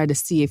to try to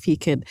see if he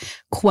could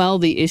quell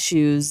the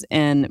issues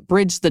and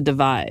bridge the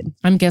divide?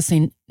 I'm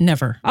guessing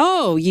never.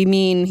 Oh, you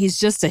mean he's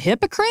just a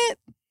hypocrite?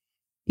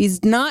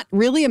 He's not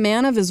really a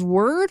man of his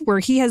word, where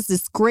he has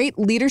this great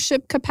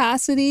leadership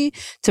capacity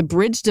to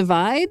bridge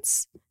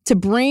divides, to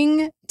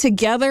bring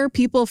together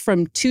people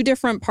from two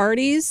different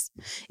parties.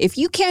 If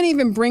you can't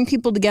even bring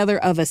people together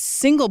of a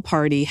single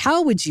party,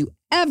 how would you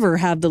ever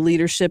have the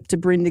leadership to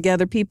bring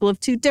together people of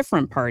two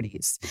different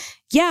parties?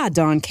 Yeah,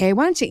 Don Kay,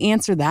 why don't you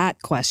answer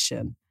that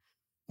question?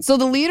 So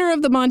the leader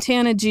of the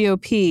Montana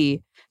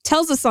GOP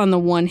tells us on the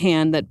one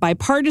hand that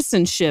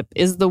bipartisanship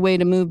is the way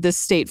to move this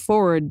state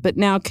forward, but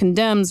now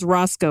condemns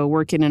Roscoe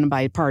working in a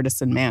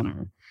bipartisan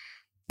manner.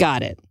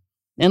 Got it.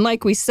 And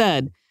like we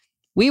said,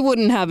 we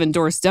wouldn't have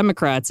endorsed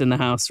Democrats in the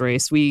House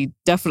race. We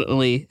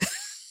definitely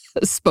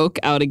spoke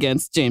out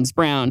against James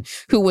Brown,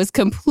 who was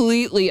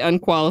completely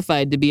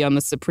unqualified to be on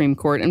the Supreme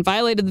Court and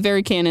violated the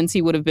very canons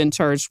he would have been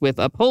charged with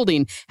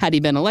upholding had he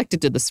been elected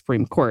to the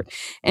Supreme Court.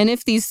 And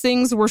if these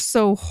things were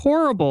so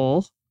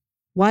horrible,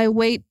 why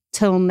wait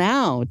till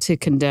now to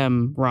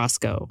condemn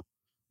Roscoe?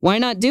 Why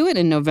not do it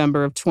in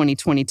November of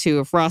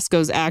 2022 if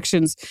Roscoe's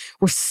actions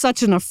were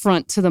such an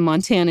affront to the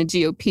Montana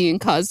GOP and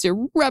caused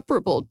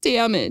irreparable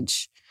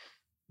damage?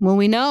 Well,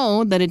 we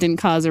know that it didn't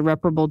cause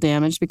irreparable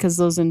damage because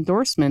those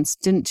endorsements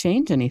didn't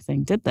change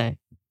anything, did they?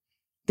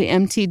 The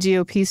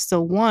MTGOP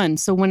still won.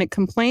 So when it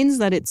complains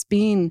that it's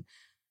being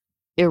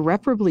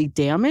irreparably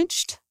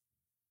damaged,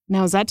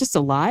 now is that just a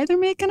lie they're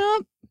making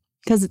up?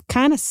 Because it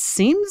kind of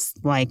seems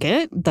like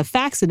it. The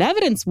facts and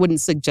evidence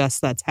wouldn't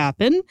suggest that's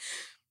happened.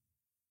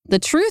 The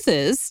truth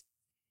is,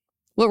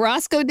 what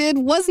Roscoe did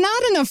was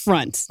not an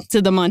affront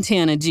to the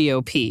Montana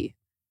GOP.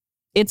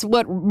 It's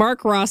what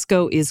Mark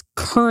Roscoe is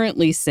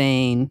currently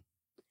saying,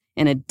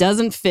 and it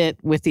doesn't fit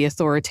with the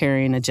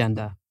authoritarian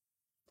agenda.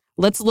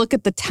 Let's look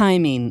at the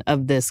timing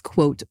of this,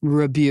 quote,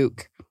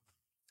 rebuke.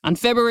 On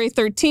February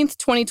 13th,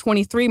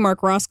 2023,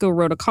 Mark Roscoe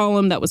wrote a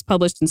column that was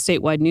published in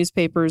statewide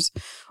newspapers,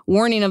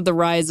 warning of the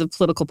rise of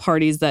political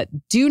parties that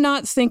do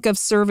not think of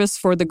service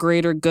for the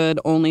greater good,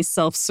 only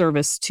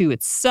self-service to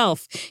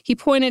itself. He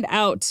pointed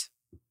out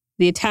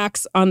the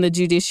attacks on the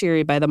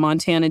judiciary by the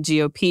Montana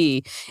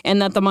GOP,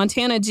 and that the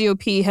Montana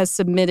GOP has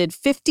submitted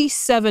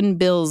 57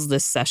 bills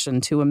this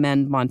session to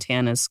amend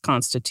Montana's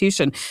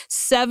constitution,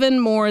 7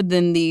 more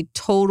than the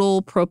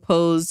total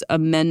proposed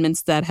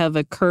amendments that have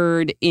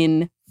occurred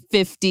in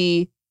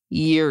 50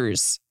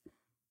 years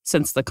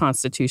since the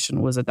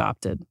Constitution was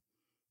adopted.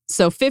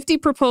 So 50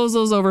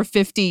 proposals over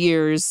 50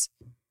 years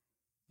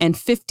and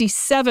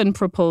 57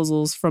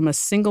 proposals from a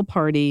single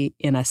party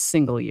in a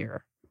single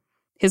year.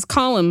 His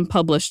column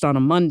published on a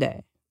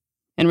Monday.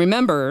 And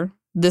remember,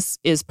 this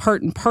is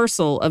part and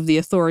parcel of the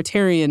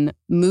authoritarian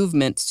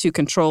movement to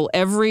control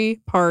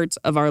every part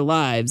of our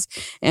lives,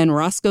 and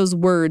Roscoe's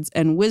words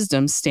and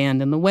wisdom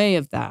stand in the way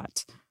of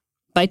that.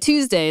 By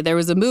Tuesday, there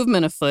was a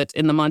movement afoot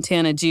in the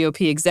Montana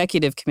GOP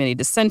Executive Committee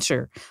to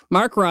censure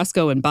Mark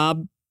Roscoe and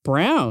Bob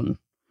Brown.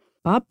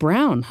 Bob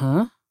Brown,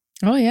 huh?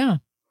 Oh, yeah.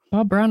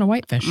 Bob Brown, a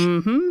whitefish.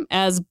 Mm-hmm.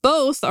 As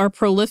both are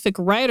prolific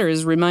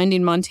writers,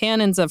 reminding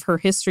Montanans of her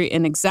history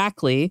and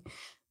exactly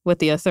what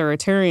the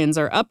authoritarians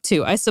are up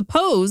to. I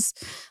suppose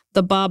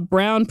the Bob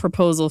Brown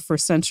proposal for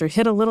censure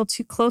hit a little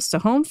too close to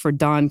home for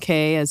Don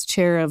Kay as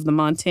chair of the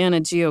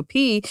Montana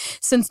GOP,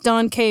 since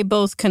Don Kay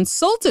both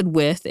consulted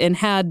with and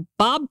had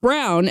Bob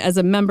Brown as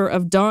a member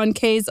of Don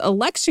Kay's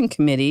election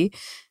committee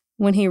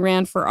when he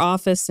ran for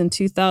office in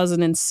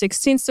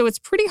 2016. So it's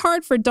pretty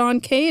hard for Don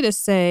Kay to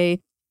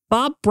say,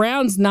 Bob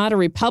Brown's not a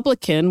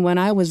Republican when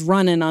I was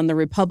running on the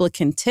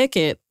Republican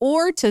ticket,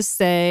 or to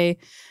say,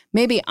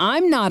 maybe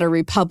I'm not a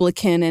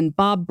Republican and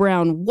Bob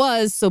Brown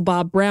was, so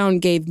Bob Brown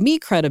gave me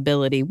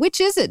credibility.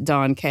 Which is it,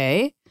 Don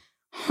Kay?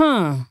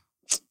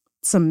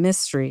 It's a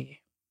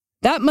mystery.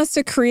 That must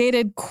have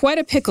created quite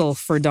a pickle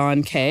for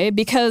Don Kay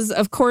because,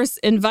 of course,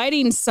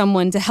 inviting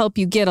someone to help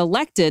you get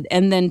elected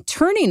and then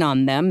turning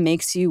on them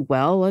makes you,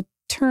 well, a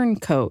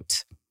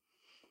turncoat.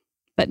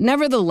 But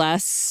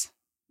nevertheless,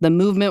 the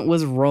movement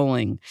was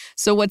rolling.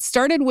 So what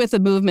started with a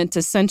movement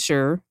to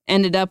censure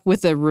ended up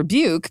with a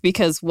rebuke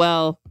because,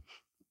 well,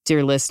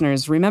 dear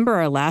listeners, remember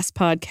our last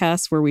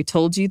podcast where we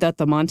told you that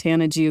the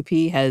Montana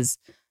GOP has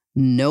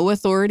no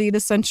authority to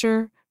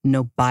censure,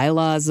 no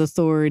bylaws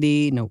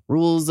authority, no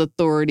rules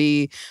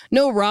authority,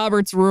 no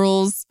Robert's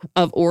Rules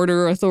of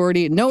Order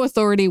authority, no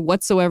authority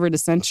whatsoever to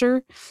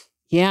censure?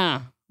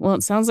 Yeah, well,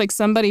 it sounds like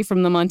somebody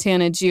from the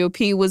Montana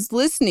GOP was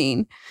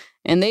listening,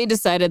 and they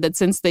decided that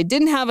since they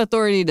didn't have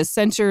authority to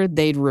censure,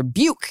 they'd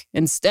rebuke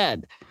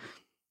instead.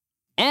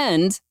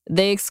 And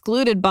they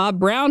excluded Bob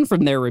Brown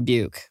from their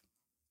rebuke,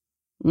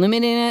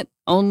 limiting it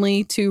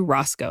only to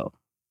Roscoe.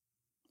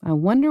 I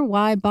wonder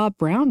why Bob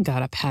Brown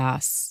got a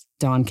pass,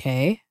 Don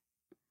Kay.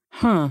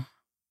 And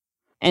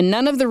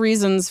none of the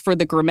reasons for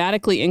the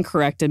grammatically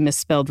incorrect and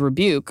misspelled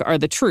rebuke are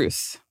the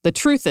truth. The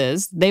truth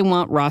is, they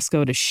want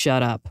Roscoe to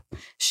shut up.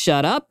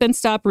 Shut up and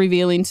stop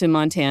revealing to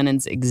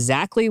Montanans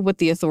exactly what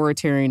the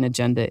authoritarian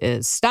agenda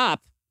is.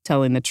 Stop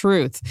telling the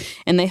truth.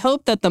 And they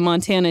hope that the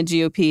Montana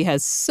GOP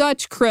has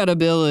such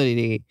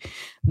credibility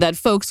that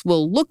folks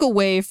will look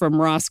away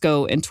from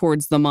Roscoe and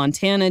towards the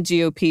Montana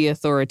GOP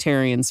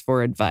authoritarians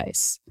for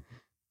advice.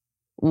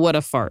 What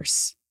a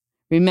farce.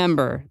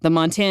 Remember, the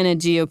Montana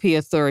GOP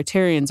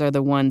authoritarians are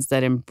the ones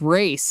that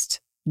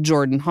embraced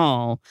Jordan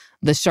Hall,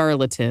 the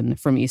charlatan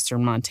from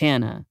eastern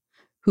Montana,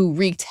 who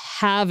wreaked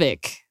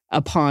havoc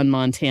upon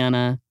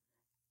Montana,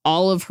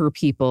 all of her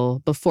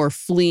people, before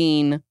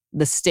fleeing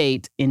the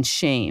state in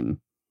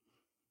shame.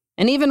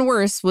 And even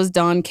worse was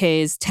Don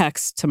Kay's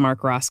text to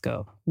Mark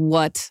Roscoe.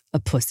 What a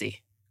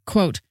pussy.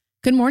 Quote,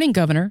 "Good morning,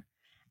 Governor.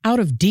 Out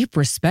of deep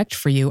respect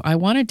for you, I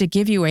wanted to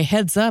give you a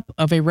heads up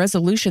of a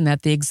resolution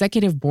that the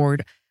executive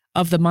board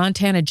of the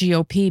Montana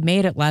GOP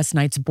made at last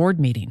night's board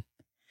meeting.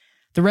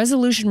 The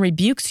resolution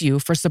rebukes you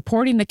for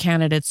supporting the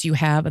candidates you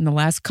have in the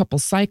last couple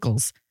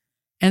cycles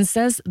and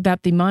says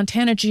that the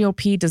Montana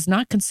GOP does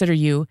not consider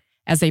you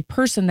as a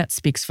person that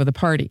speaks for the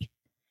party.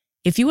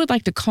 If you would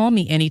like to call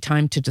me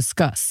anytime to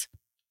discuss,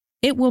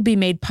 it will be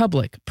made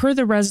public per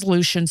the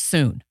resolution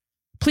soon.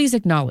 Please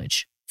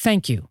acknowledge.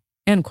 Thank you."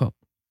 End quote.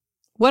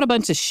 What a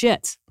bunch of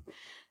shit.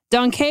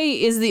 Don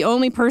Kay is the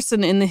only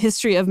person in the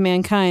history of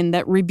mankind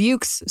that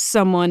rebukes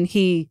someone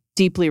he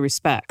deeply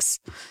respects.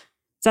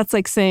 That's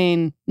like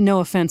saying, no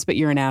offense, but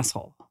you're an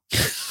asshole,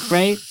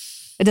 right?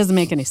 It doesn't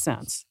make any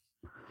sense.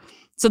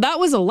 So that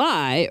was a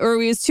lie, or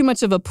he was too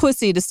much of a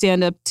pussy to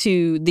stand up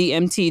to the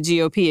MT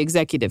GOP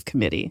executive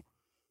committee.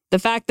 The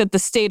fact that the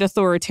state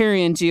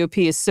authoritarian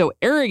GOP is so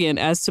arrogant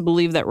as to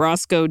believe that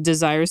Roscoe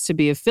desires to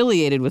be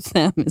affiliated with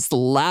them is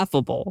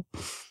laughable.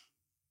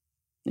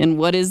 And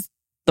what is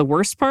the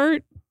worst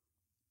part?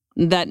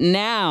 That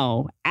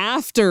now,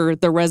 after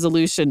the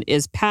resolution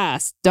is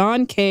passed,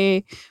 Don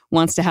Kay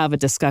wants to have a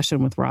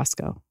discussion with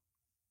Roscoe.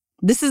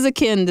 This is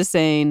akin to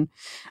saying,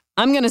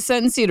 I'm going to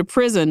sentence you to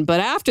prison,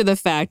 but after the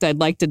fact, I'd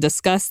like to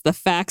discuss the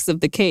facts of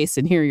the case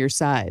and hear your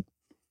side.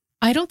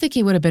 I don't think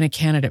he would have been a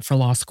candidate for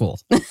law school.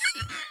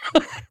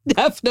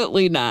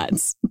 Definitely not.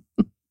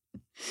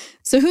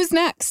 So who's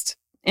next?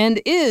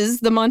 And is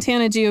the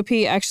Montana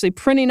GOP actually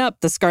printing up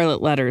the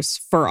scarlet letters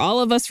for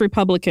all of us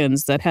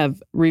Republicans that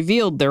have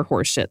revealed their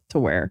horseshit to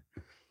wear?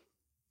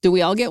 Do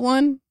we all get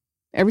one?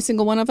 Every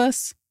single one of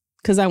us?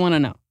 Because I want to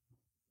know.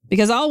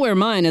 Because I'll wear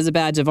mine as a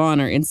badge of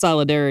honor in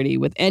solidarity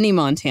with any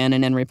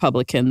Montanan and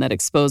Republican that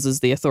exposes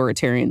the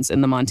authoritarians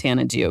in the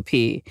Montana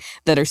GOP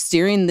that are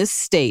steering this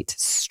state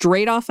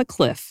straight off a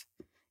cliff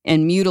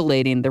and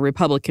mutilating the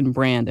Republican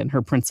brand and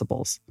her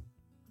principles.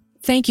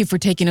 Thank you for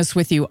taking us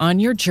with you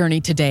on your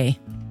journey today,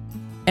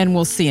 and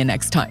we'll see you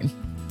next time.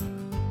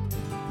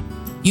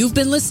 You've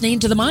been listening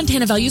to the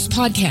Montana Values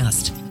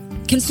Podcast.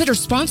 Consider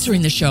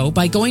sponsoring the show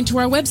by going to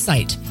our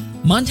website,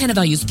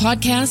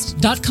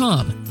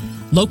 montanavaluespodcast.com,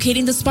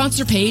 locating the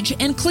sponsor page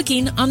and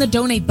clicking on the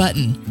donate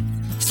button.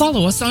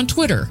 Follow us on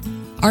Twitter.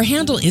 Our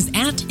handle is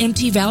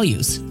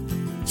 @MTValues.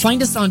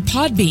 Find us on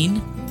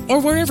Podbean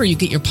or wherever you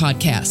get your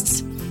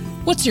podcasts.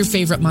 What's your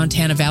favorite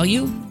Montana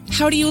value?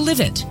 How do you live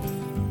it?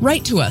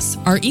 Write to us.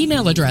 Our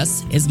email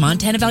address is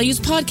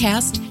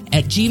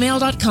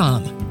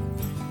montanavaluespodcast@gmail.com.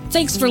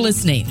 Thanks for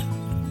listening,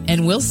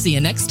 and we'll see you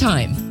next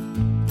time.